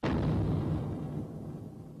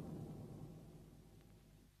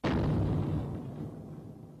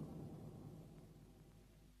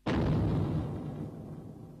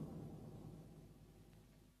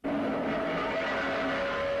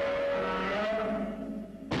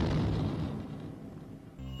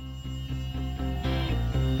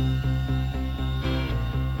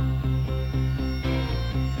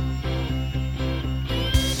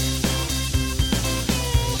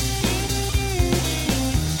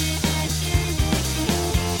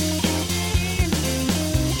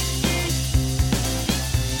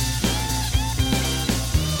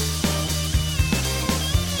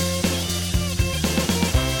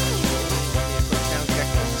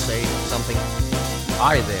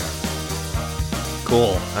Hi there.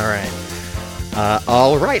 Cool. All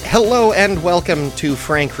right. Hello and welcome to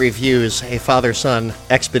Frank Reviews, a father-son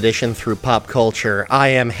expedition through pop culture. I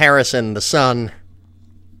am Harrison, the son.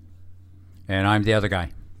 And I'm the other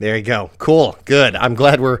guy. There you go. Cool. Good. I'm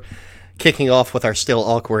glad we're kicking off with our still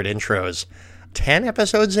awkward intros. 10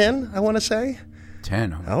 episodes in, I want to say.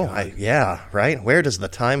 10. Yeah, right? Where does the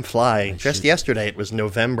time fly? Just yesterday it was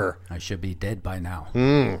November. I should be dead by now.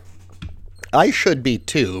 I should be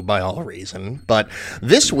too, by all reason. But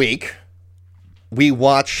this week, we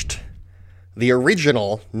watched the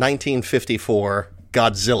original 1954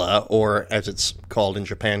 Godzilla, or as it's called in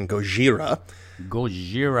Japan, Gojira.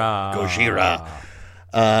 Gojira.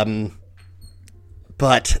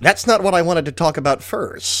 But that's not what I wanted to talk about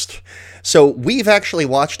first. So we've actually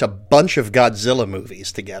watched a bunch of Godzilla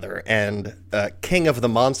movies together, and King of the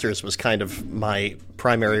Monsters was kind of my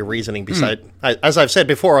primary reasoning beside, as I've said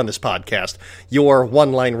before on this podcast, your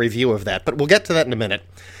one-line review of that. But we'll get to that in a minute.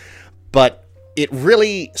 But it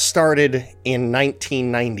really started in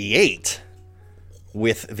 1998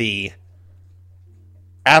 with the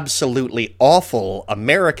absolutely awful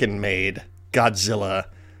American-made Godzilla,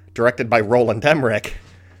 directed by Roland Emmerich,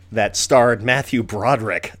 that starred Matthew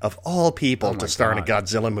Broderick, of all people, to star in a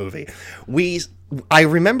Godzilla movie. I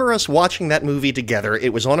remember us watching that movie together.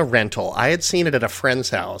 It was on a rental. I had seen it at a friend's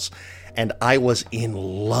house, and I was in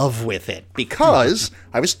love with it because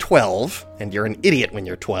I was 12, and you're an idiot when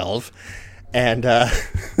you're 12, and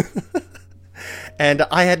and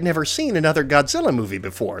I had never seen another Godzilla movie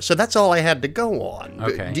before, so that's all I had to go on.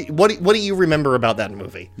 Okay. What do you remember about that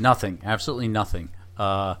movie? Nothing. Absolutely nothing.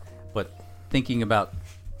 But thinking about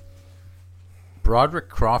Broderick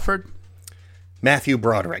Crawford? Matthew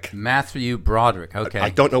Broderick. Matthew Broderick. Okay. I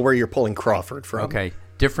don't know where you're pulling Crawford from. Okay.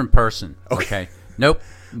 Different person. Okay. Nope.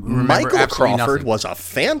 Remember Michael Crawford nothing. was a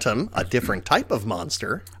phantom, a different type of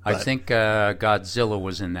monster. I think Godzilla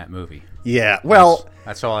was in that movie. Yeah, well,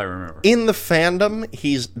 That's all I remember. in the fandom,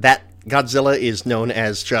 that Godzilla is known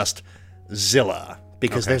as just Zilla,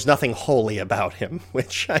 because there's nothing holy about him,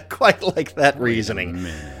 which I quite like that reasoning.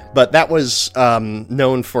 But that was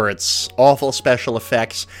known for its awful special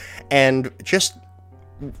effects, and just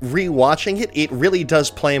rewatching it, it really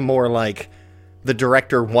does play more like the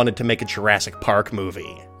director wanted to make a Jurassic Park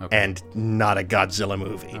movie and not a Godzilla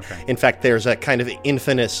movie. Okay. In fact, there's a kind of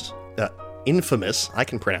infamous, I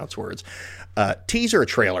can pronounce words, teaser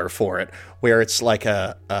trailer for it, where it's like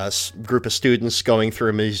a group of students going through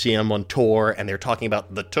a museum on tour, and they're talking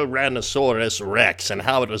about the Tyrannosaurus Rex and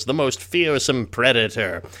how it was the most fearsome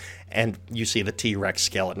predator. And you see the T-Rex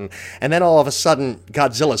skeleton. And then all of a sudden,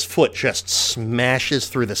 Godzilla's foot just smashes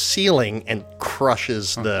through the ceiling and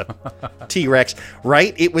crushes the T-Rex,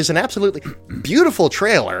 right? It was an absolutely beautiful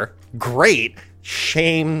trailer. Great.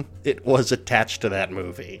 Shame it was attached to that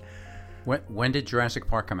movie. When did Jurassic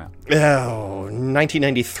Park come out? Oh,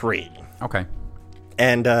 1993. Okay.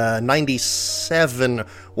 And 97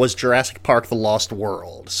 was Jurassic Park: The Lost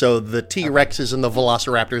World. So the T-Rexes and the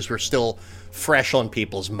Velociraptors were still fresh on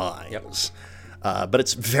people's minds. But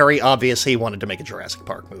it's very obvious he wanted to make a Jurassic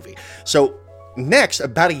Park movie. So next,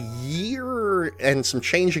 about a year and some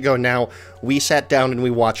change ago now, we sat down and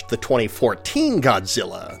we watched the 2014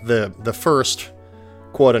 Godzilla, the first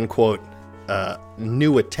quote-unquote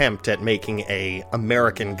new attempt at making a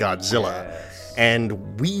American Godzilla. Yes.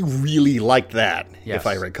 And we really liked that, if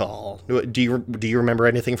I recall. Do you remember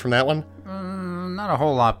anything from that one? Not a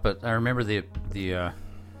whole lot, but I remember the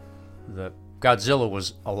Godzilla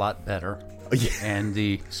was a lot better, and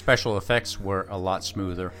the special effects were a lot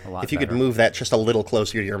smoother, a lot If you better. could move that just a little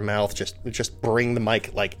closer to your mouth, just bring the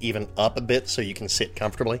mic like even up a bit so you can sit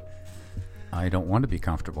comfortably. I don't want to be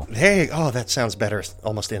comfortable. Hey, that sounds better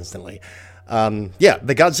almost instantly.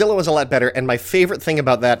 The Godzilla was a lot better, and my favorite thing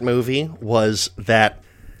about that movie was that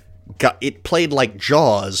it played like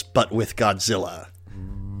Jaws, but with Godzilla.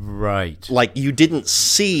 Right. Like, you didn't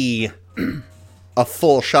see a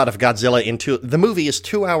full shot of Godzilla the movie is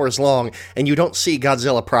 2 hours long, and you don't see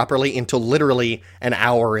Godzilla properly until literally an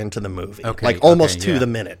hour into the movie. Almost to the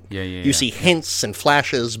minute. You see hints and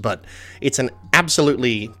flashes, but it's an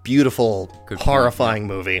absolutely beautiful, horrifying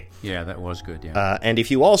movie. Yeah, that was good, yeah. And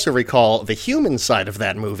if you also recall, the human side of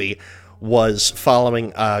that movie was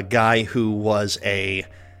following a guy who was I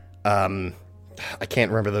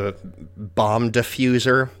can't remember the bomb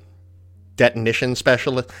diffuser, detonation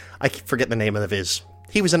specialist. I forget the name of his.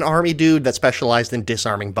 He was an army dude that specialized in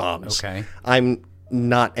disarming bombs. Okay. I'm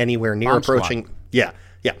not anywhere near Bomb approaching. squad.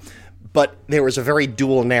 Yeah. But there was a very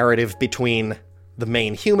dual narrative between the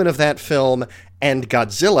main human of that film and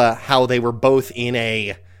Godzilla, how they were both in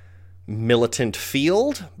a militant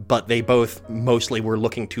field, but they both mostly were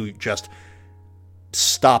looking to just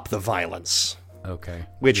stop the violence. Okay.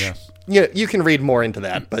 Which, yes. you can read more into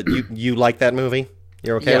that, but you like that movie?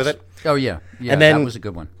 You're okay with it? Oh, yeah. Yeah, And then- that was a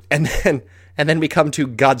good one. And then we come to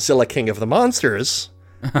Godzilla King of the Monsters.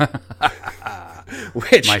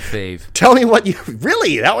 Which, My fave. tell me what you...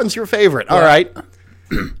 Really? That one's your favorite. All right.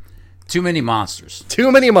 Too many monsters.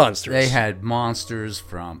 Too many monsters. They had monsters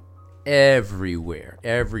from everywhere,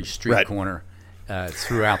 every street Right. corner,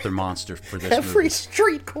 throughout their monster for this Every movie.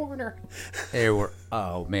 street corner. There were,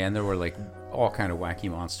 oh man, there were like all kind of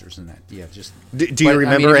wacky monsters in that. Yeah, just. Do you But, I mean,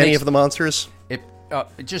 remember it any makes- of the monsters? It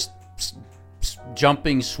just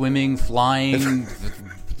jumping, swimming, flying,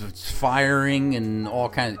 firing, and all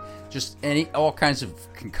kinds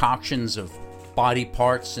of concoctions of body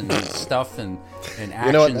parts and stuff and actions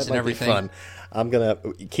You know what? That and might be everything. fun. I'm going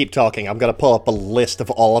to keep talking. I'm going to pull up a list of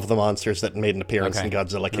all of the monsters that made an appearance Okay. in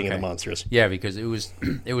Godzilla King of the Okay. Monsters. Yeah, because it was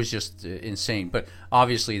just insane. But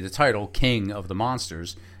obviously, the title "King of the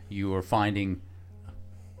Monsters," you are finding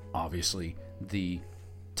obviously the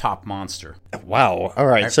top monster. Wow. All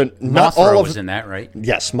right. So not Mothra all of was in that, right?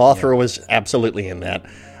 Yes, Mothra was absolutely in that.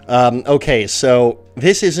 Okay, so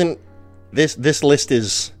this isn't this list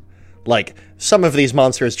is like some of these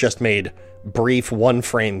monsters just made brief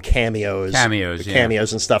one-frame cameos, yeah.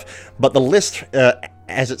 and stuff. But the list,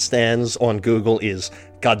 as it stands on Google, is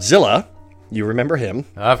Godzilla. You remember him?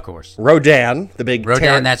 Of course. Rodan, the big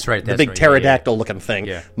Rodan, that's right, the that's big right, yeah, pterodactyl-looking thing.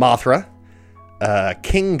 Yeah. Mothra,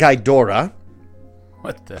 King Ghidorah,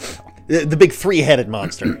 What the hell? the big three-headed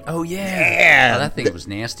monster. Oh yeah, Yeah. Oh, that thing was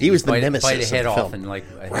nasty. He was the bite nemesis a head of the off film. and like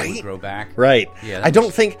a head Right? would grow back. Right. Yeah, that I don't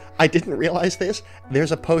was- think I didn't realize this.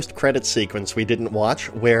 There's a post-credit sequence we didn't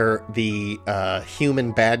watch where the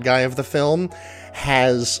human bad guy of the film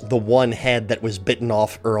has the one head that was bitten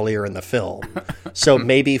off earlier in the film. So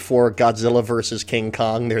maybe for Godzilla versus King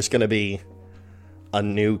Kong, there's going to be a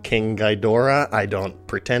new King Ghidorah. I don't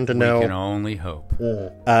pretend to know. We can only hope.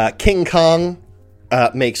 King Kong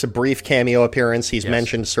makes a brief cameo appearance. He's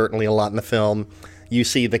mentioned certainly a lot in the film. You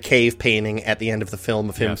see the cave painting at the end of the film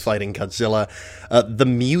of him fighting Godzilla. The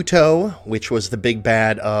Muto, which was the big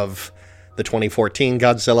bad of the 2014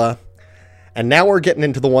 Godzilla. And now we're getting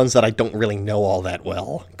into the ones that I don't really know all that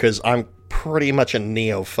well, because I'm pretty much a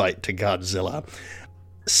neophyte to Godzilla.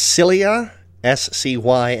 Scylla,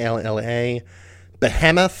 Scylla,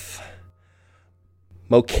 Behemoth,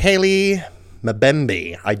 Mokele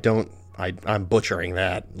Mbembe, I'm butchering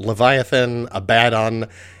that. Leviathan, Abaddon,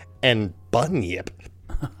 and Bunyip.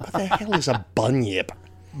 What the hell is a Bunyip?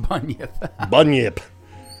 Bunyip. Bunyip.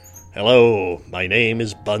 Hello, my name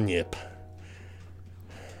is Bunyip.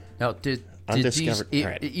 Now, did Undiscovered- these,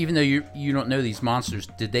 right. even though you don't know these monsters,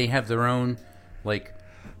 did they have their own like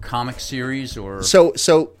comic series or? So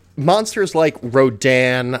monsters like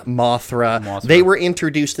Rodan, Mothra, they were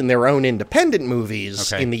introduced in their own independent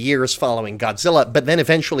movies Okay. in the years following Godzilla, but then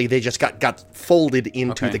eventually they just got folded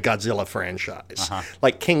into Okay. the Godzilla franchise.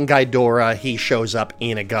 Like King Ghidorah, he shows up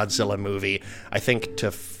in a Godzilla movie, I think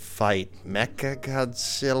to fight Mecha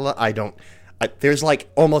Godzilla. There's like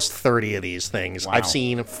almost 30 of these things. Wow. I've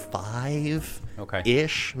seen 5-ish, Okay.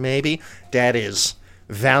 maybe. Dad is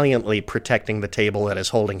valiantly protecting the table that is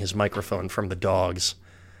holding his microphone from the dogs.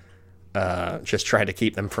 Just trying to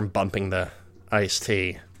keep them from bumping the iced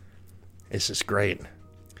tea. This is great.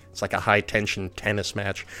 It's like a high-tension tennis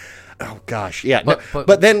match. Oh, gosh. Yeah.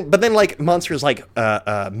 But then like monsters like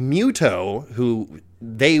Muto, who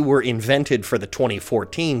they were invented for the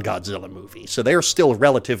 2014 Godzilla movie. So they're still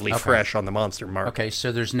relatively fresh on the monster market. Okay,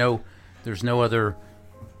 so there's no other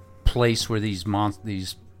place where these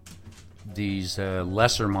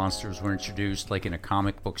lesser monsters were introduced, like in a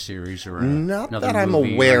comic book series or Not another that I'm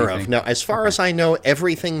movie or aware of. anything? No, as far as I know,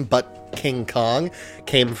 everything but King Kong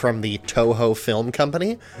came from the Toho Film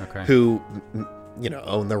Company, who,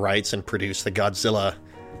 own the rights and produce the Godzilla.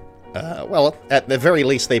 Well, at the very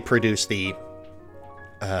least, they produce the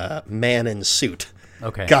Man in Suit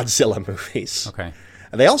Godzilla movies. Okay.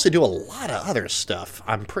 And they also do a lot of other stuff.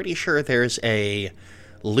 I'm pretty sure there's a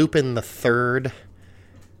Lupin the Third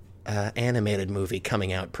animated movie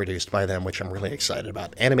coming out produced by them, which I'm really excited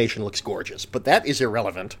about. Animation looks gorgeous, but that is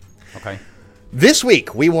irrelevant. Okay. This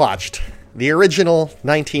week we watched the original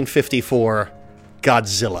 1954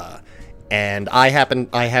 Godzilla, and I have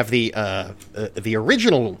the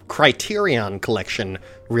original Criterion Collection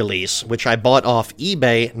release, which I bought off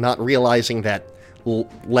eBay, not realizing that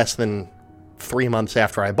less than 3 months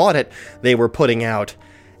after I bought it, they were putting out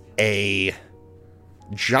a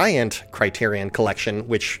giant Criterion Collection,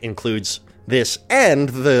 which includes this and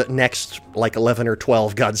the next, like, 11 or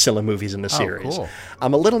 12 Godzilla movies in the series. Cool.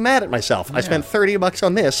 I'm a little mad at myself. I spent $30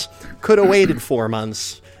 on this. Could have waited 4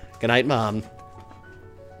 months. Good night, Mom.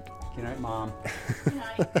 Good night, Mom.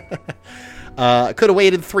 Could have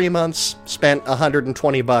waited 3 months, spent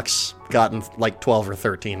 $120, gotten like 12 or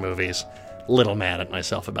 13 movies. Little mad at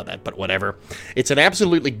myself about that, but whatever. It's an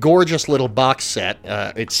absolutely gorgeous little box set.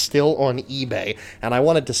 It's still on eBay, and I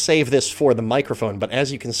wanted to save this for the microphone, but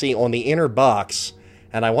as you can see on the inner box,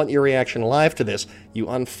 and I want your reaction live to this, you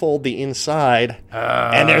unfold the inside,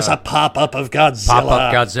 and there's a pop-up of Godzilla.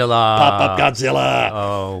 Pop-up Godzilla. Pop-up Godzilla.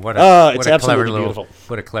 Oh, what a it's clever absolutely little, beautiful.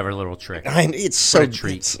 What a clever little trick. And it's so a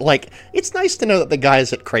treat. It's nice to know that the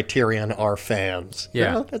guys at Criterion are fans. Yeah.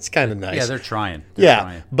 You know, that's kind of nice. Yeah, they're trying.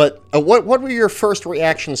 Yeah, but what were your first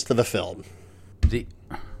reactions to the film?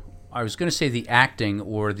 I was going to say the acting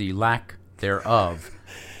or the lack thereof.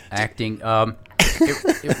 Acting.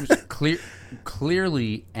 It was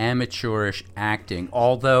clearly amateurish acting,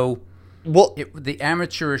 although the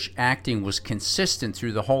amateurish acting was consistent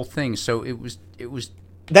through the whole thing. So it was.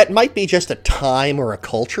 That might be just a time or a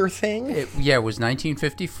culture thing. It was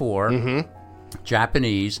 1954. Mm-hmm.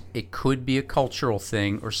 Japanese. It could be a cultural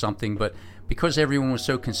thing or something, but because everyone was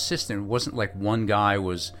so consistent, it wasn't like one guy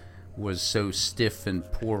was so stiff and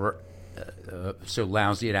poor, so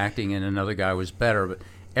lousy at acting, and another guy was better. But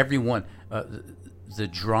everyone,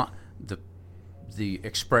 the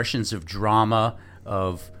expressions of drama,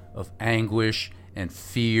 of anguish and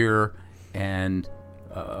fear, and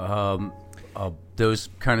those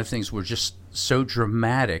kind of things were just so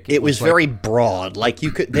dramatic. It was very broad. Like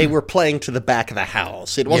they were playing to the back of the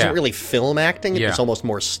house. It wasn't really film acting. It was almost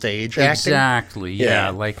more stage acting. Exactly. Yeah.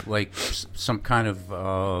 Like some kind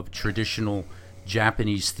of traditional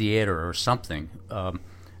Japanese theater or something.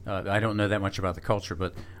 I don't know that much about the culture,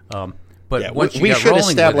 but we should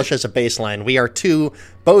establish as a baseline, we are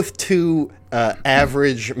both two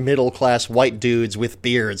average middle-class white dudes with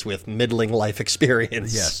beards with middling life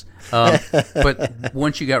experience. Yes. But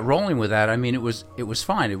once you got rolling with that, I mean, it was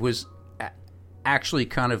fine. It was actually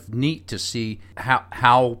kind of neat to see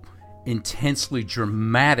how intensely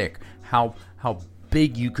dramatic, how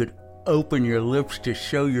big you could open your lips to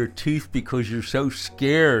show your teeth because you're so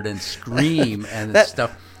scared and scream and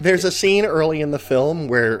stuff. There's a scene early in the film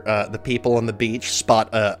where the people on the beach spot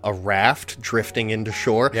a raft drifting into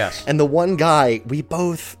shore. Yes. And the one guy, we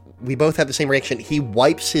both have the same reaction. He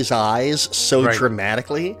wipes his eyes so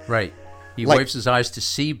dramatically. Right. He wipes his eyes to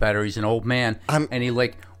see better. He's an old man, and he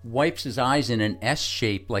wipes his eyes in an S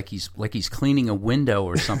shape, like he's cleaning a window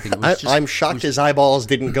or something. I'm shocked his eyeballs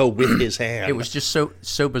didn't go with his hand. It was just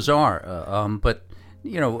so bizarre. But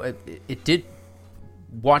it did.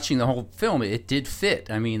 Watching the whole film, it did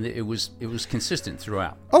fit. I mean, it was consistent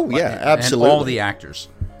throughout. Oh yeah, absolutely. And all the actors,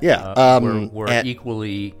 were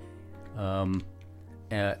equally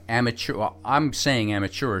amateur. Well, I'm saying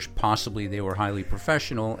amateurish. Possibly they were highly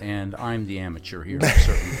professional, and I'm the amateur here.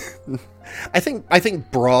 Certainly. I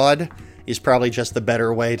think broad is probably just the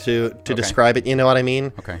better way to describe it. You know what I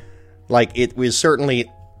mean? Okay. Like, it was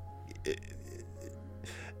certainly.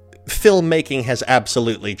 Filmmaking has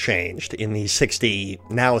absolutely changed in the 6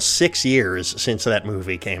 years since that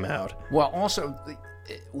movie came out. Well, also,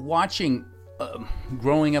 watching,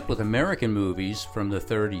 growing up with American movies from the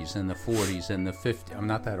 30s and the 40s and the 50s, I'm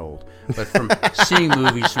not that old, but from seeing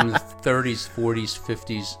movies from the 30s, 40s,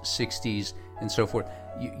 50s, 60s, and so forth,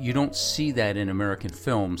 you don't see that in American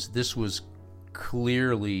films. This was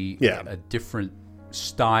clearly a different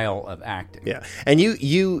style of acting. Yeah. And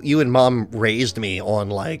you and Mom raised me on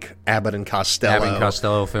like Abbott and Costello. Abbott and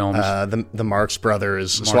Costello films. The Marx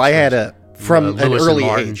Brothers. So I had from an early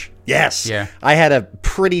age. Yes. Yeah. I had a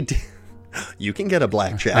pretty you can get a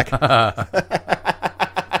blackjack. But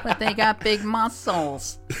they got big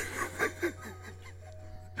muscles.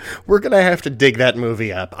 We're going to have to dig that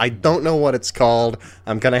movie up. I don't know what it's called.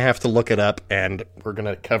 I'm going to have to look it up, and we're going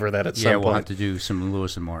to cover that at some point. Yeah, we'll have to do some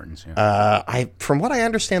Lewis and Martins. Yeah. From what I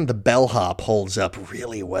understand, the bellhop holds up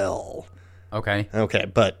really well. Okay. Okay,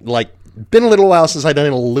 but, been a little while since I've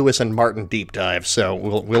done a Lewis and Martin deep dive, so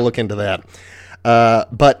we'll look into that.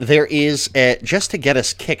 But there is, just to get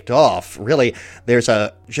us kicked off, really, there's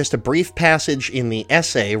just a brief passage in the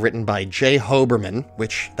essay written by Jay Hoberman,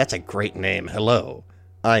 which, that's a great name. Hello.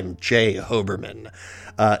 I'm Jay Hoberman,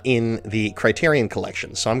 in the Criterion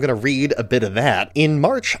Collection. So I'm going to read a bit of that. In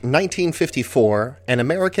March 1954, an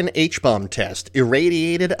American H-bomb test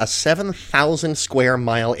irradiated a 7,000 square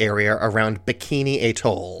mile area around Bikini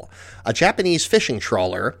Atoll. A Japanese fishing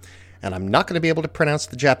trawler, and I'm not going to be able to pronounce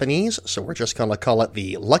the Japanese, so we're just going to call it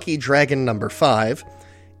the Lucky Dragon No. 5,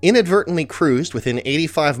 inadvertently cruised within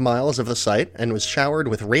 85 miles of the site and was showered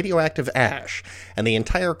with radioactive ash, and the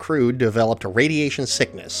entire crew developed radiation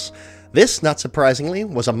sickness. This, not surprisingly,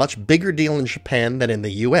 was a much bigger deal in Japan than in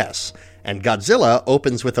the US, and Godzilla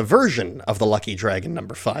opens with a version of the Lucky Dragon No.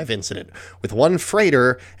 5 incident, with one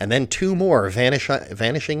freighter and then two more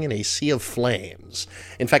vanishing in a sea of flames.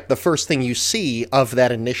 In fact, the first thing you see of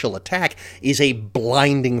that initial attack is a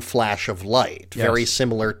blinding flash of light, very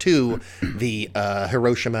similar to the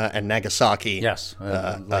Hiroshima and Nagasaki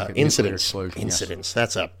like incidents. Yes.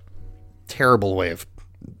 That's a terrible way of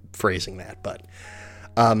phrasing that, but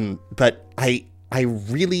I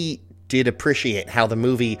really did appreciate how the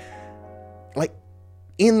movie, like,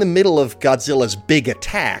 in the middle of Godzilla's big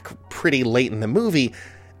attack, pretty late in the movie,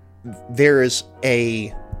 there's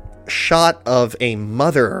a shot of a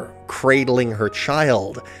mother cradling her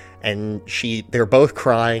child, and they're both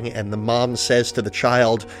crying, and the mom says to the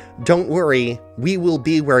child, "Don't worry, we will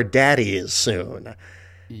be where Daddy is soon."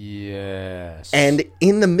 Yes. And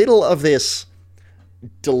in the middle of this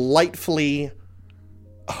delightfully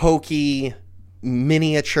hokey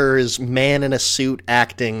miniatures, man in a suit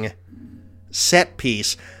acting set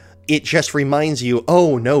piece, it just reminds you,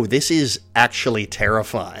 oh no, this is actually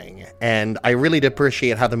terrifying. And I really did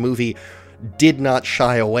appreciate how the movie did not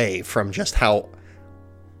shy away from just how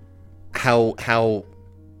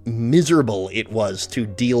miserable it was to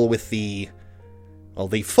deal with the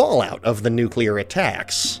fallout of the nuclear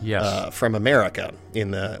attacks from America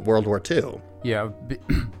in the World War II. Yeah,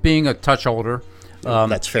 being a touch older.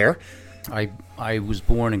 That's fair. I was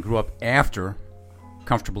born and grew up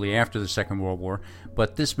comfortably after the Second World War,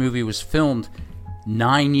 but this movie was filmed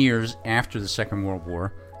 9 years after the Second World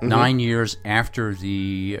War, 9 years after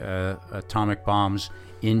the atomic bombs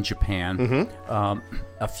in Japan.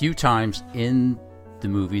 A few times in the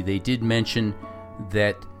movie, they did mention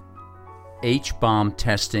that H-bomb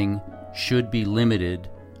testing should be limited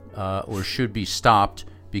or should be stopped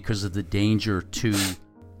because of the danger to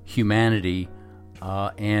humanity.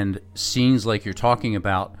 And scenes like you're talking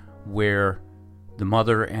about, where the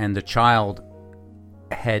mother and the child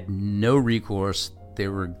had no recourse, they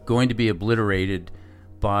were going to be obliterated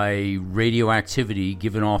by radioactivity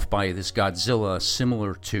given off by this Godzilla,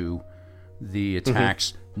 similar to the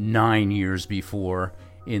attacks 9 years before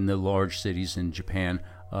in the large cities in Japan.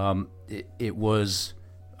 It was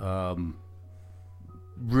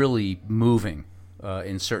really moving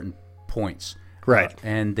in certain points. Right.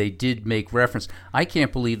 And they did make reference. I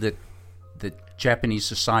can't believe that Japanese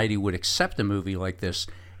society would accept a movie like this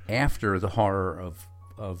after the horror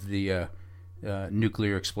of the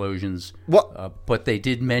nuclear explosions. But they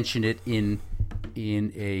did mention it in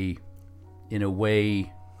a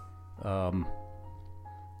way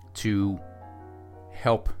to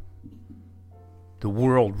help the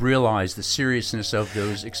world realize the seriousness of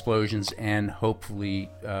those explosions and hopefully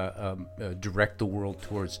direct the world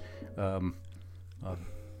towards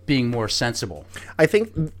being more sensible. I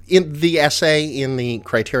think in the essay in the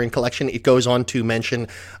Criterion Collection, it goes on to mention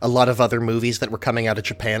a lot of other movies that were coming out of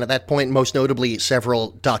Japan at that point, most notably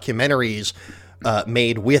several documentaries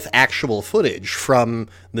made with actual footage from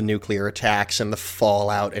the nuclear attacks and the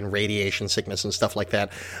fallout and radiation sickness and stuff like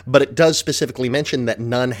that. But it does specifically mention that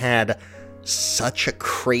none had such a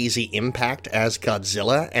crazy impact as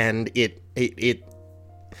Godzilla, and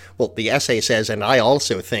well, the essay says, and I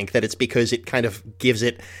also think, that it's because it kind of gives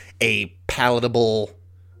it a palatable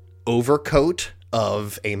overcoat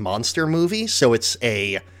of a monster movie. So it's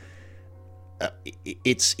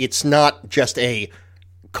it's not just a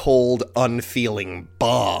cold, unfeeling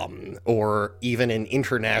bomb or even an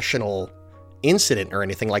international incident or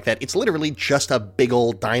anything like that. It's literally just a big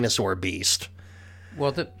old dinosaur beast.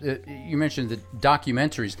 Well, you mentioned the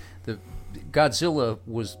documentaries. The Godzilla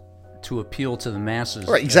was to appeal to the masses,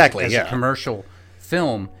 right? Exactly, as a commercial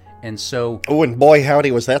film, and so. Oh, and boy, howdy,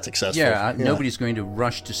 was that successful! Yeah, nobody's going to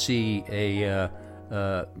rush to see a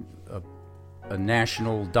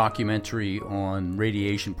national documentary on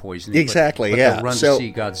radiation poisoning. Exactly, but yeah. They'll run to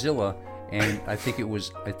see Godzilla, and I think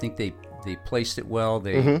they placed it well.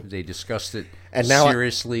 They discussed it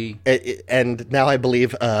seriously. And now I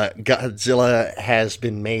believe Godzilla has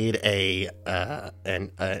been made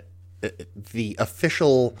the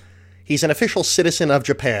official. He's an official citizen of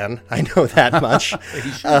Japan. I know that much.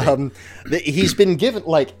 He's been given,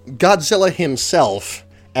 like, Godzilla himself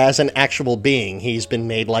as an actual being. He's been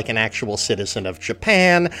made like an actual citizen of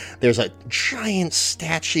Japan. There's a giant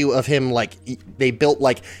statue of him, like, they built,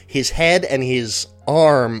 like, his head and his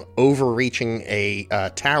arm overreaching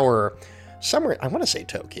a tower somewhere. I want to say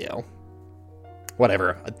Tokyo.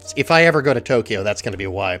 Whatever. If I ever go to Tokyo, that's going to be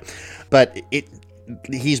why. But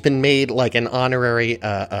he's been made like an honorary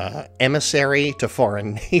emissary to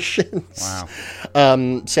foreign nations.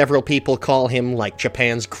 Wow. Several people call him like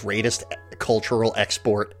Japan's greatest cultural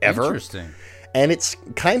export ever. Interesting. And it's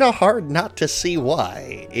kind of hard not to see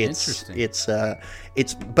why. Interesting. It's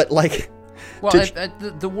but like, well,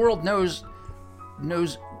 the world knows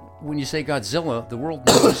when you say Godzilla, the world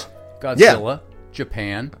knows Godzilla.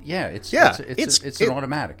 Japan, it's an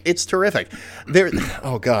automatic. It's terrific.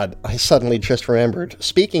 Oh God, I suddenly just remembered.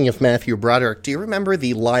 Speaking of Matthew Broderick, do you remember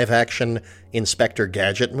the live-action Inspector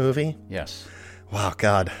Gadget movie? Yes. Wow,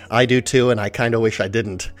 God, I do too, and I kind of wish I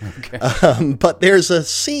didn't. Okay. But there's a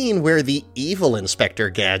scene where the evil Inspector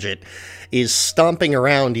Gadget is stomping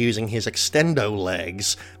around using his extendo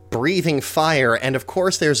legs, breathing fire, and of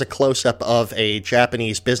course there's a close-up of a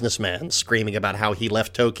Japanese businessman screaming about how he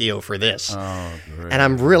left Tokyo for this. Oh, great. And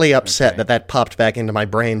I'm really upset that popped back into my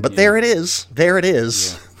brain, but there it is. There it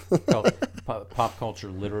is. Yeah. Pop culture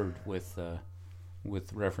littered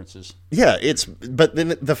with references. Yeah, but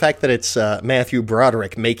then the fact that it's Matthew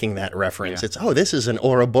Broderick making that reference, it's, this is an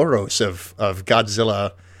Ouroboros of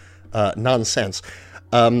Godzilla nonsense.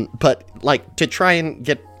 But like, to try and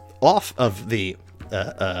get off of the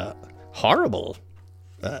horrible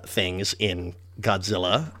things in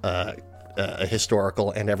Godzilla,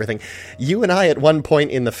 historical and everything. You and I, at one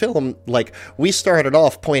point in the film, like, we started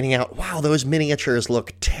off pointing out, wow, those miniatures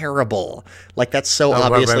look terrible. Like, that's so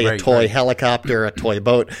obviously a toy helicopter, a toy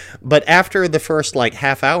boat. But after the first, like,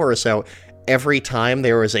 half hour or so, every time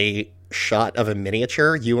there was a shot of a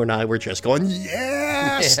miniature, you and I were just going,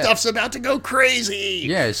 yeah, stuff's about to go crazy.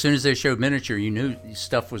 Yeah, as soon as they showed miniature, you knew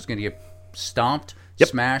stuff was going to get stomped,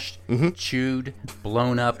 smashed, chewed,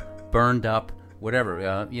 blown up, burned up,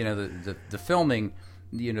 whatever. The filming,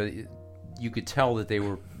 you could tell that they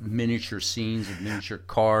were miniature scenes of miniature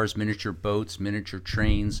cars, miniature boats, miniature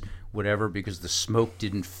trains, whatever, because the smoke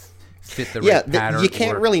didn't fit the right pattern. You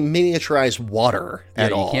can't really miniaturize water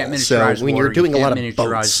at all. You can't miniaturize so when water, you're doing you a lot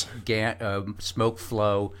can't of boats, smoke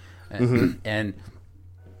flow, and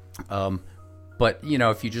but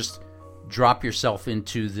if you just drop yourself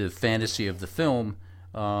into the fantasy of the film,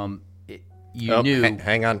 knew.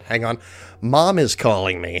 Hang on. Mom is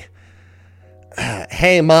calling me.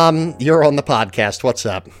 Hey, Mom, you're on the podcast. What's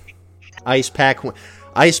up? Ice pack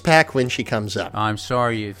when she comes up. I'm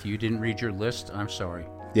sorry if you didn't read your list. I'm sorry.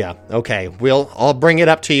 Yeah, okay. I'll bring it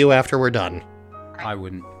up to you after we're done. I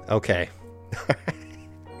wouldn't. Okay.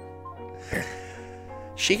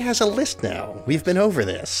 She has a list now. We've been over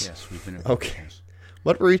this. Yes, we've been over okay. this.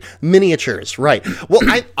 What were miniatures, right. Well,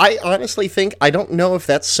 I honestly think, I don't know if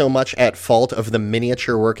that's so much at fault of the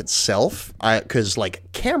miniature work itself, because, like,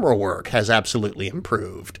 camera work has absolutely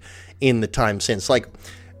improved in the time since. Like,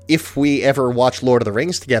 if we ever watch Lord of the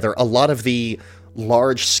Rings together, a lot of the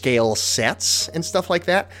large-scale sets and stuff like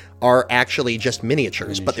that are actually just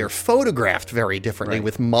miniatures, but they're photographed very differently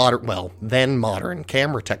with modern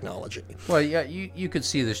camera technology. Well, yeah, you could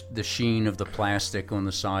see the sheen of the plastic on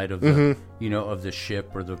the side of the of the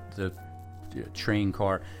ship or the train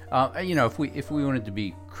car. If we wanted to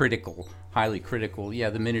be critical, highly critical, the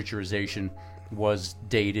miniaturization was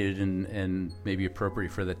dated and maybe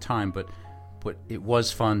appropriate for the time, but it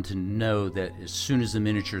was fun to know that as soon as the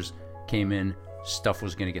miniatures came in, stuff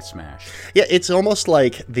was going to get smashed. Yeah, it's almost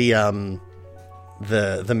like the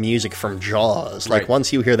music from Jaws. Like,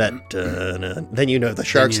 once you hear that, then you know the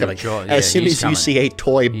shark's coming. As soon as you see a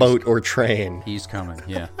toy boat or train, he's coming.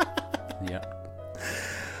 Yeah, yeah.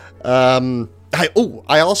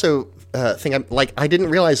 I also think I didn't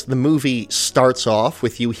realize the movie starts off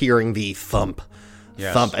with you hearing the thump,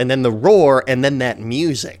 and then the roar, and then that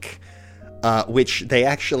music, which they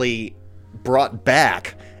actually brought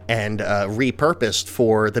back and repurposed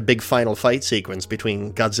for the big final fight sequence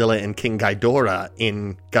between Godzilla and King Ghidorah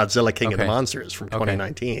in Godzilla King of the Monsters from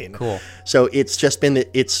 2019. Cool. So it's just been,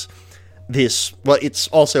 it's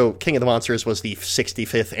also, King of the Monsters was the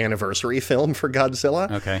 65th anniversary film for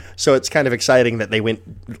Godzilla. Okay. So it's kind of exciting that they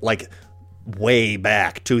went, like, way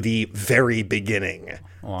back to the very beginning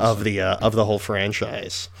of the whole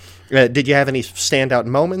franchise. Did you have any standout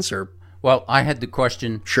moments, or? Well, I had the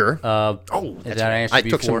question. Sure. That I asked you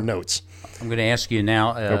before. Took some notes. I'm going to ask you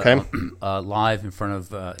now. Live in front of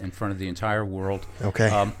the entire world. Okay.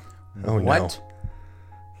 What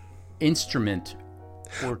instrument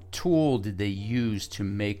or tool did they use to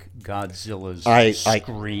make Godzilla's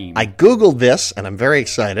scream? I Googled this, and I'm very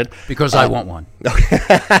excited because I want one.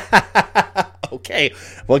 Okay,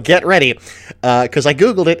 well, get ready, because I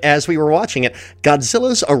Googled it as we were watching it.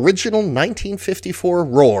 Godzilla's original 1954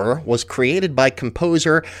 roar was created by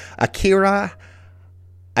composer Akira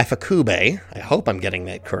Ifukube. I hope I'm getting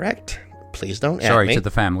that correct. please don't at Sorry me. to the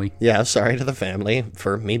family. Yeah, sorry to the family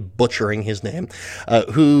for me butchering his name,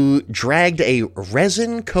 who dragged a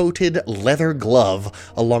resin-coated leather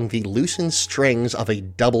glove along the loosened strings of a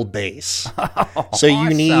double bass. So you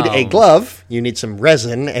need a glove, you need some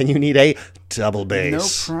resin, and you need a double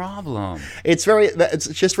bass. No problem. It's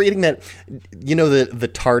just reading that, you know, the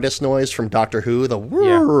TARDIS noise from Doctor Who, the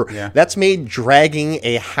whirr, yeah. that's made dragging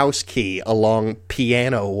a house key along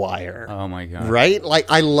piano wire. Oh my God. Right? Like,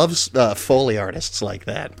 I love Foley artists like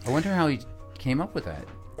that. I wonder how he came up with that.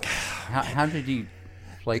 How did he,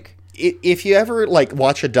 like... If you ever, like,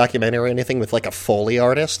 watch a documentary or anything with, like, a Foley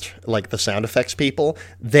artist, like the sound effects people,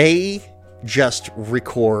 they just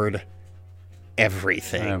record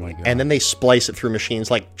everything. Oh my God. And then they splice it through machines.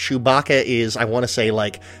 Like, Chewbacca is, I want to say,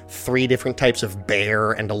 like, 3 different types of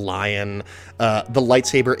bear and a lion. The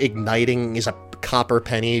lightsaber igniting is a copper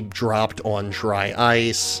penny dropped on dry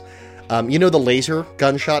ice. You know the laser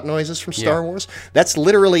gunshot noises from Star Wars? That's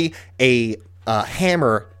literally a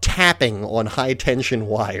hammer tapping on high-tension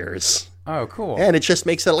wires. Oh, cool. And it just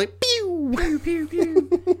makes it like, pew! Pew, pew, pew.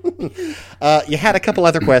 You had a couple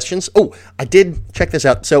other questions. Oh, I did check this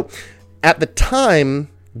out. So, at the time,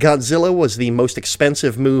 Godzilla was the most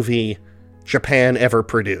expensive movie Japan ever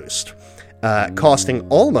produced, costing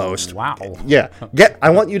almost... Wow. Yeah. I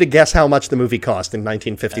want you to guess how much the movie cost in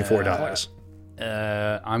 1954 dollars.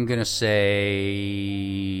 I'm going to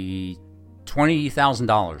say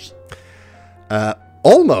 $20,000.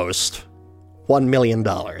 Almost $1 million.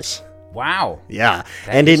 Wow. Yeah.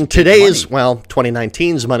 That And is in big today's, money. well,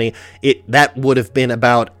 2019's money, that would have been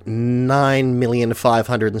about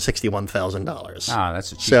 $9,561,000. Ah,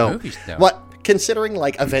 that's a cheap So, movie though. what? Considering,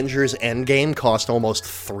 like, Avengers Endgame cost almost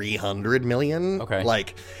 $300 million, Okay.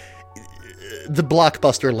 like, the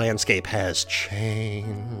blockbuster landscape has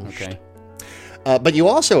changed. Okay. But you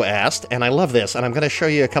also asked, and I love this, and I'm going to show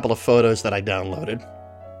you a couple of photos that I downloaded,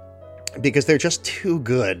 because they're just too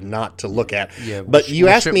good not to look at. Yeah. But you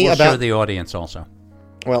asked me we'll about... show the audience also.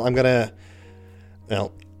 Well, I'm going to...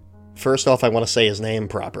 Well, first off, I want to say his name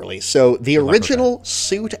properly. So, the original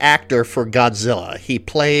suit actor for Godzilla, he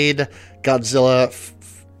played Godzilla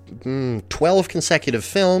 12 consecutive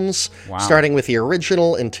films, Wow. starting with the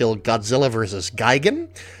original until Godzilla vs. Gigan.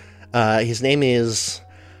 His name is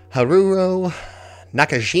Haruo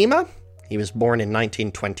Nakajima. He was born in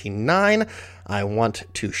 1929. I want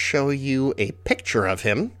to show you a picture of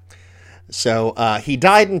him. So, he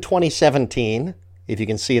died in 2017, if you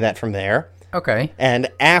can see that from there. Okay. And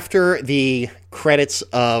after the credits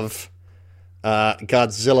of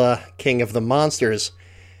Godzilla King of the Monsters,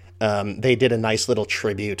 they did a nice little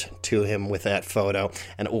tribute to him with that photo.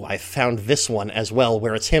 And I found this one as well,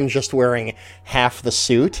 where it's him just wearing half the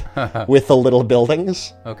suit with the little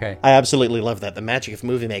buildings. Okay. I absolutely love that. The magic of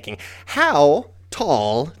movie making. How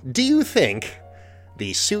tall do you think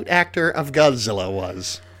the suit actor of Godzilla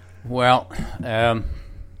was? Well,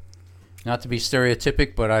 not to be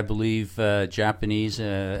stereotypic, but I believe Japanese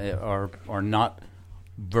are not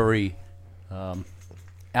very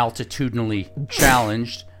altitudinally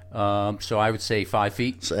challenged. So I would say 5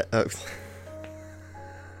 feet.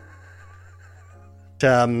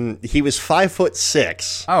 He was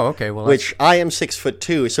 5'6". Oh, okay. Well, Which I am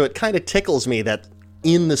 6'2", so it kind of tickles me that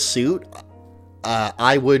in the suit,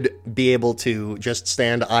 I would be able to just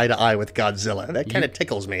stand eye to eye with Godzilla. That kind of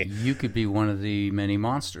tickles me. you could be one of the many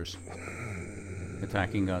monsters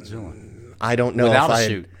attacking Godzilla I don't know without if a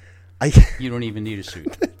suit. You don't even need a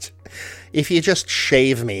suit. If you just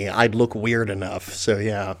shave me, I'd look weird enough. So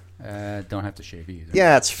yeah, Don't have to shave either.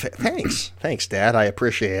 yeah. Thanks, Dad. I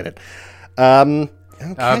appreciate it.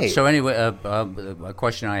 Okay. So anyway, a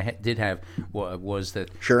question I did have was that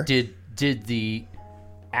Sure. did the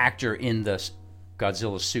actor in the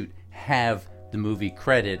Godzilla suit have the movie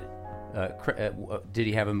credit? Did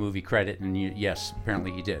he have a movie credit? And yes,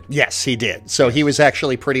 apparently he did. Yes, he did. So he was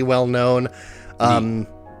actually pretty well known.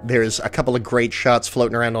 There's a couple of great shots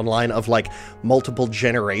floating around online of, like, multiple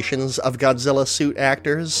generations of Godzilla suit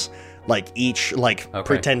actors, like, each, like,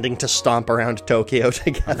 pretending to stomp around Tokyo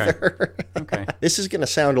together. Okay. This is going to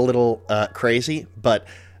sound a little crazy, but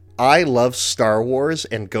I love Star Wars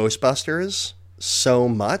and Ghostbusters so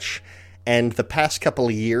much, and the past couple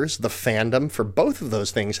of years, the fandom for both of those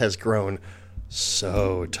things has grown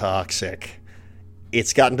so toxic.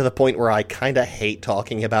 It's gotten to the point where I kind of hate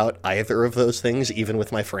talking about either of those things, even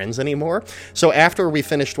with my friends anymore. So after we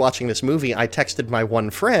finished watching this movie, I texted my one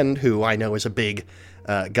friend, who I know is a big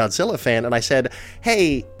Godzilla fan, and I said,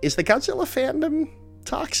 hey, is the Godzilla fandom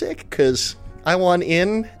toxic? Because I want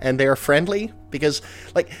in, and they're friendly. Because,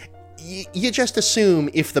 like, you just assume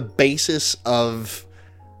if the basis of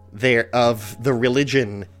the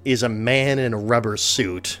religion is a man in a rubber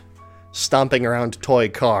suit stomping around toy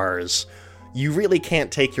cars, you really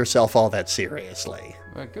can't take yourself all that seriously.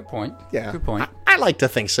 Good point. Yeah. Good point. I like to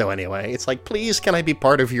think so anyway. It's like, please, can I be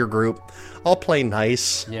part of your group? I'll play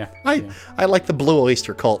nice. Yeah. I like the Blue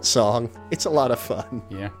Oyster Cult song. It's a lot of fun.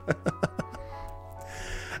 Yeah.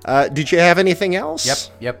 Did you have anything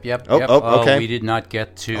else? Yep. Oh, okay. We did not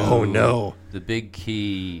get to the big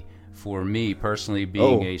key for me personally,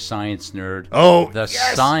 being a science nerd.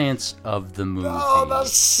 Science of the movie. Oh, the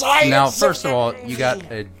science. Now, first of all, you got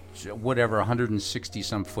a 160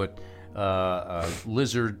 some foot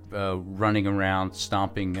lizard running around,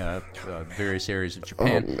 stomping various areas of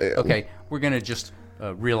Japan. Okay, we're gonna just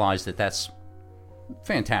realize that that's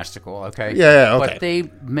fantastical. Okay. Yeah. Okay. But they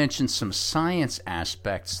mentioned some science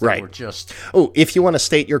aspects that were just. Oh, if you want to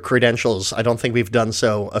state your credentials, I don't think we've done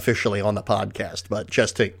so officially on the podcast, but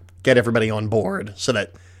just to get everybody on board, so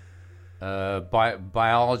that.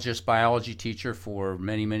 Biology teacher for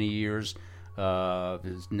many years.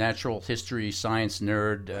 Natural history, science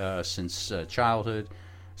nerd since childhood.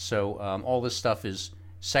 So all this stuff is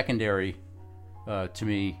secondary to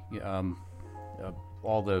me.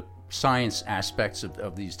 All the science aspects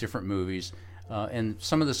of these different movies. And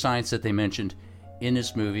some of the science that they mentioned in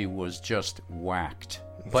this movie was just whacked.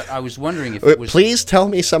 But I was wondering if it was... Please tell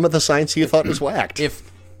me some of the science you thought was whacked.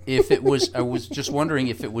 If it was... I was just wondering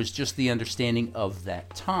if it was just the understanding of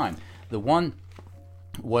that time. The one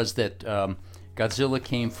was that Godzilla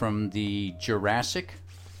came from the Jurassic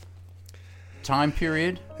time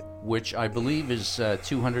period, which I believe is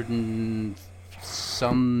 200 and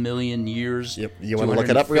some million years. Yep. You want to look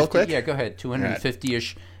it up real quick? Yeah, go ahead.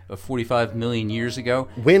 250-ish, 45 million years ago.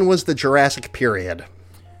 When was the Jurassic period?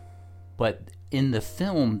 But in the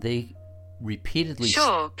film, they repeatedly...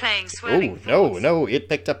 Sure, playing swirling no, it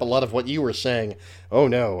picked up a lot of what you were saying. Oh,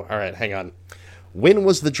 no. All right, hang on. When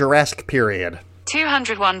was the Jurassic period?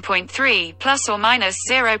 201.3 plus or minus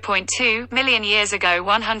 0.2 million years ago,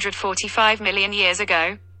 145 million years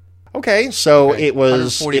ago. Okay, so it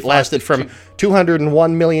lasted from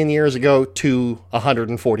 201 million years ago to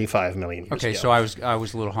 145 million years ago. Okay, so I was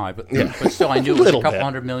a little high, but still I knew it was a couple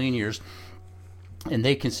hundred million years. And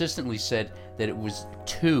they consistently said that it was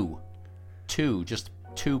just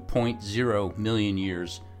 2.0 million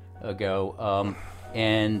years ago.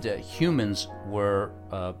 And humans were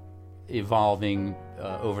evolving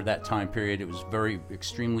over that time period. It was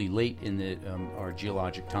extremely late in our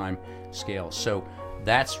geologic time scale. So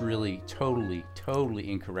that's really totally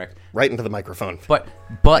incorrect. Right into the microphone. But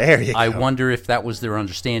there you go. I wonder if that was their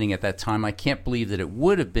understanding at that time. I can't believe that it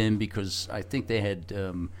would have been, because I think they had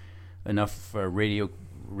enough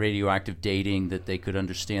radioactive dating that they could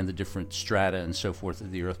understand the different strata and so forth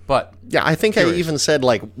of the Earth. But yeah, I think I even said,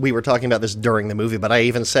 like, we were talking about this during the movie, but I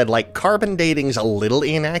even said, like, carbon dating's a little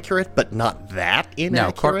inaccurate, but not that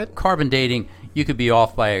inaccurate. No, carbon dating, you could be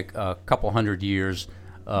off by a couple hundred years,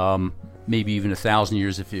 maybe even 1,000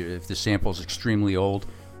 years if the sample is extremely old,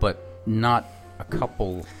 but not a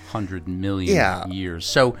couple 100 million years.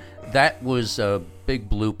 So that was a big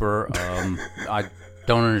blooper. I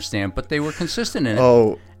don't understand, but they were consistent in it.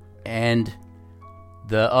 Oh. And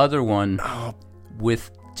the other one,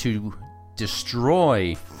 to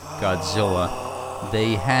destroy Godzilla,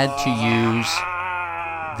 they had to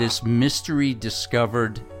use this mystery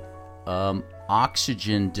discovered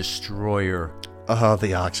oxygen destroyer.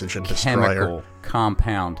 The oxygen destroyer. Chemical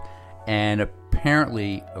compound. And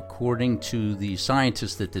apparently, according to the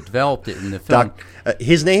scientists that developed it in the film...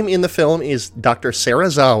 his name in the film is Dr.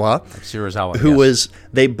 Serizawa. Who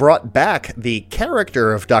they brought back the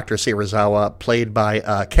character of Dr. Serizawa, played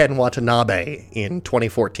by Ken Watanabe in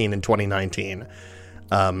 2014 and 2019.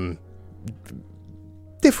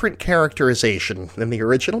 Different characterization than the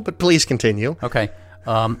original, but please continue. Okay.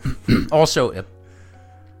 Also...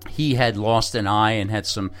 he had lost an eye and had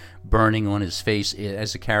some burning on his face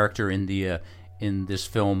as a character in this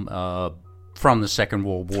film from the Second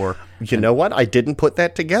World War. You know what? I didn't put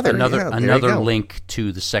that together. Another link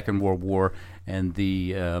to the Second World War and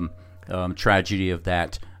the tragedy of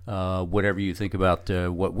that. Whatever you think about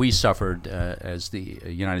what we suffered as the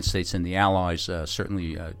United States and the Allies,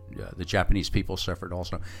 certainly the Japanese people suffered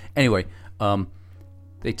also. Anyway,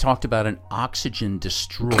 they talked about an oxygen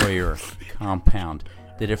destroyer compound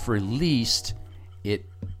that, if released, it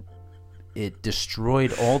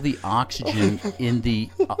destroyed all the oxygen in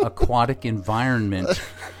the aquatic environment,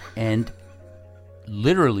 and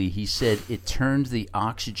literally, he said, it turned the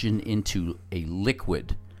oxygen into a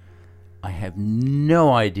liquid. I have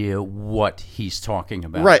no idea what he's talking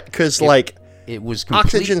about. Right, because it was complete,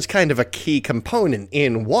 oxygen's kind of a key component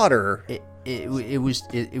in water. it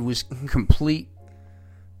was complete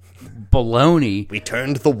baloney. We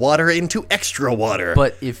turned the water into extra water.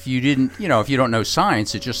 But if you didn't, if you don't know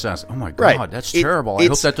science, it just says, "Oh my God, Right. that's terrible. I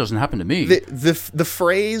hope that doesn't happen to me." The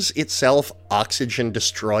phrase itself, oxygen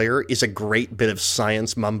destroyer, is a great bit of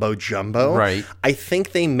science mumbo jumbo. Right. I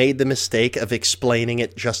think they made the mistake of explaining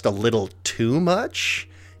it just a little too much,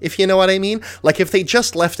 if you know what I mean. Like, if they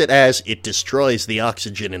just left it as, it destroys the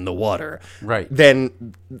oxygen in the water, Right.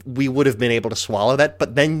 then we would have been able to swallow that.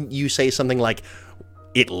 But then you say something like,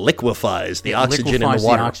 it liquefies the oxygen in the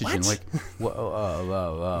water. Oxygen, like,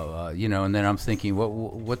 and then I'm thinking,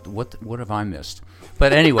 what have I missed?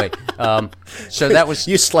 But anyway, so that was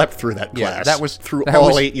You slept through that class. that was through that all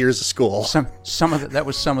was 8 years of school. that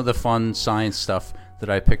was some of the fun science stuff that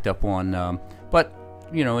I picked up on. But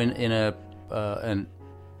in an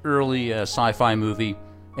early sci-fi movie,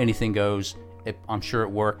 anything goes. I'm sure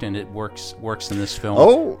it worked, and it works in this film.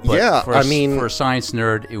 Oh, But yeah, for I mean- for a science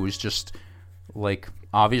nerd, it was just like,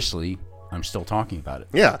 obviously, I'm still talking about it.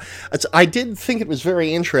 Yeah, I did think it was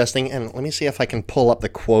very interesting, and let me see if I can pull up the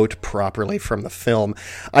quote properly from the film.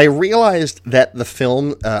 I realized that the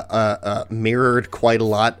film mirrored quite a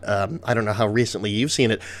lot. I don't know how recently you've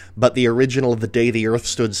seen it, but the original The Day the Earth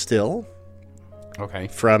Stood Still, Okay.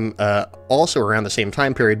 from also around the same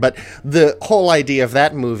time period. But the whole idea of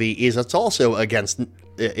that movie is it's also,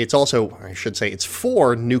 I should say, it's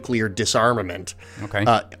for nuclear disarmament. Okay.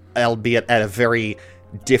 Albeit at a very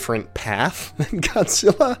different path than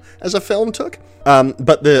Godzilla as a film took.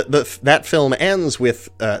 But that film ends with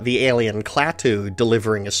the alien Klaatu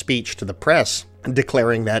delivering a speech to the press,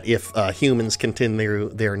 declaring that if humans continue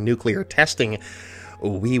their nuclear testing,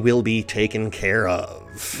 we will be taken care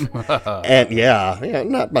of.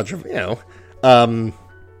 And not much of,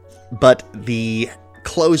 but the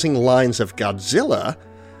closing lines of Godzilla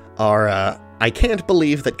are, I can't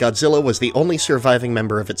believe that Godzilla was the only surviving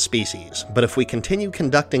member of its species, but if we continue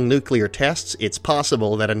conducting nuclear tests, it's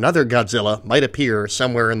possible that another Godzilla might appear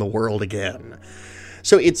somewhere in the world again.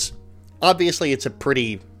 So it's a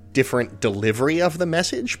pretty different delivery of the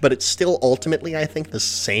message, but it's still ultimately, I think, the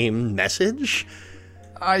same message.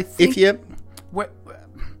 I think If you...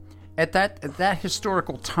 at that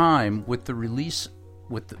historical time, with the release,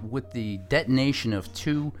 with the detonation of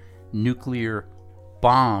 2 nuclear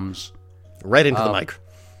bombs, Right into the mic.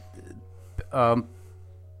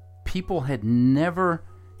 people had never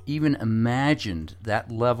even imagined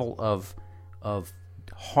that level of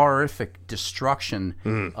horrific destruction,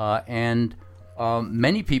 and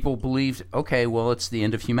many people believed, okay, well, it's the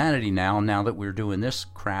end of humanity now that we're doing this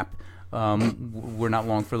crap. We're not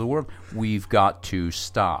long for the world. We've got to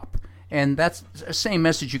stop. And that's the same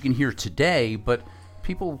message you can hear today, but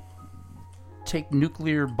people take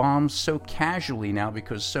nuclear bombs so casually now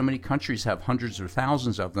because so many countries have hundreds or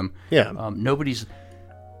thousands of them. Yeah. Nobody's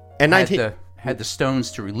And had the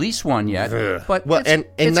stones to release one yet, but well,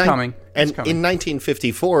 it's coming. And It's coming. in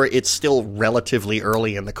 1954, it's still relatively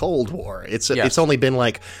early in the Cold War. It's only been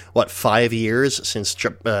 5 years since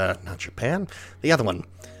not Japan, the other one,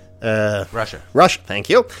 Russia. Thank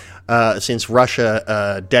you. Since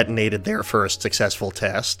Russia detonated their first successful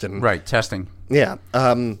test, and Right, testing. yeah,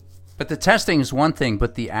 But the testing is one thing,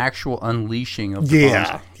 but the actual unleashing of the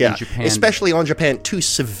bombs in Japan, especially on Japan, to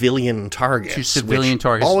civilian targets. Which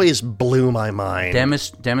targets. always blew my mind.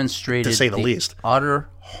 demonstrated To say the least. utter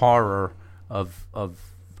horror of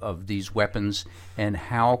these weapons, and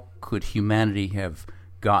how could humanity have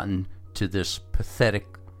gotten to this pathetic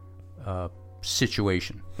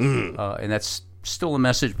situation. And that's still a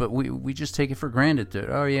message, but we just take it for granted that,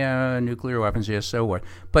 oh yeah, nuclear weapons, yeah, so what?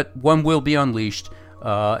 But one will be unleashed,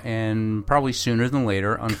 and probably sooner than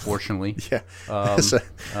later, unfortunately. Yeah.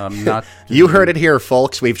 Not You heard it here,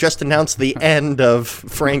 folks. We've just announced the end of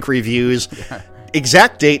Frank Reviews.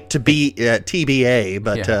 Exact date to be TBA,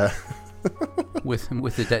 but Yeah.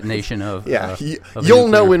 with the detonation of yeah, of you'll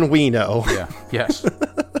know nuclear- when we know. Yeah. Yes.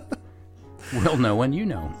 We'll know when you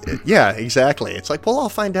know. Yeah, exactly. It's like, we'll all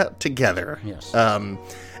find out together. Yes.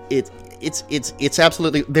 It's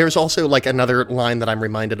absolutely. There's also another line that I'm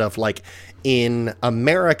reminded of. In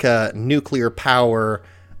America, nuclear power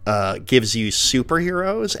gives you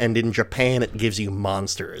superheroes, and in Japan, it gives you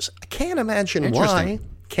monsters. I can't imagine why. Interesting.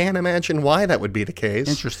 Can't imagine why that would be the case.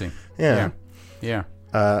 Interesting. Yeah. Yeah.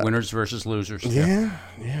 Winners versus losers. Yeah,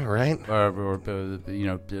 right.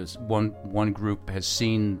 There's one group has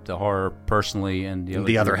seen the horror personally, and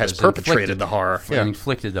The other group has perpetrated the horror. Yeah.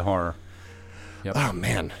 inflicted the horror. Yep. Oh,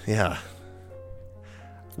 man, yeah.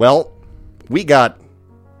 Well, we got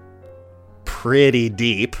pretty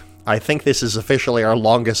deep. I think this is officially our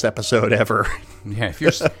longest episode ever. Yeah, if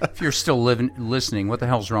you're still listening, what the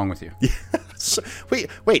hell's wrong with you? So,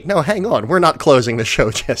 wait, no, hang on. We're not closing the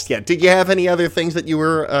show just yet. Did you have any other things that you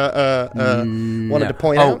were wanted to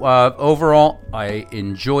point out? Overall, I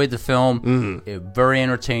enjoyed the film. Very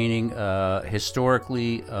entertaining,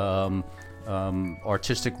 historically,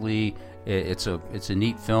 artistically. It's a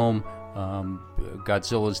neat film.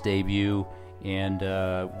 Godzilla's debut, and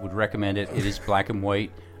would recommend it. It is black and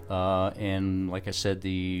white, and like I said,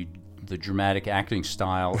 the dramatic acting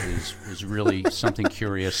style is really something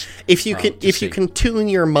curious. If you can tune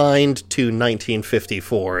your mind to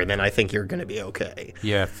 1954, then I think you're going to be okay.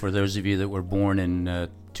 Yeah, for those of you that were born in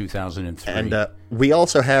 2003. And we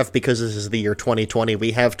also have, because this is the year 2020,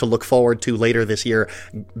 we have to look forward to later this year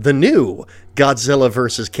the new Godzilla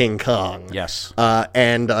vs. King Kong. Yes.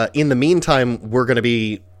 And in the meantime, we're going to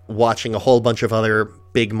be watching a whole bunch of other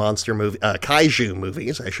big monster kaiju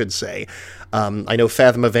movies, I should say. I know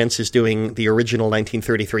Fathom Events is doing the original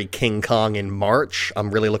 1933 King Kong in March.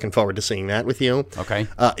 I'm really looking forward to seeing that with you. Okay.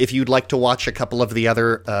 If you'd like to watch a couple of the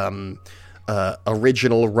other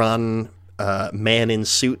original run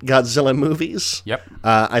man-in-suit Godzilla movies, yep.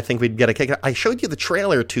 I think we'd get a kick. I showed you the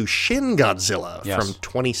trailer to Shin Godzilla from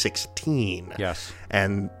 2016. Yes.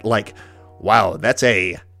 And, wow, that's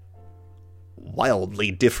a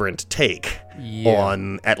wildly different take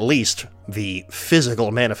on at least the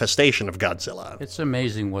physical manifestation of Godzilla. It's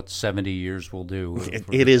amazing what 70 years will do.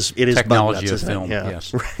 It is technology nuts, of film. Yeah.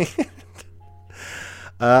 Yes. Right.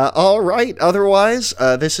 All right. Otherwise,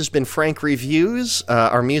 this has been Frank Reviews.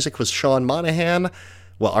 Our music was Sean Monahan.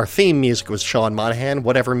 Well, our theme music was Sean Monahan.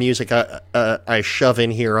 Whatever music I shove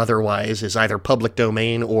in here otherwise is either public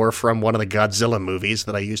domain or from one of the Godzilla movies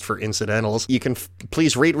that I used for incidentals. You can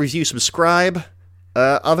please rate, review, subscribe.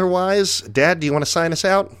 Otherwise, Dad, do you want to sign us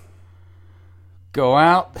out? Go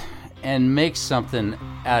out and make something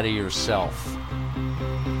out of yourself.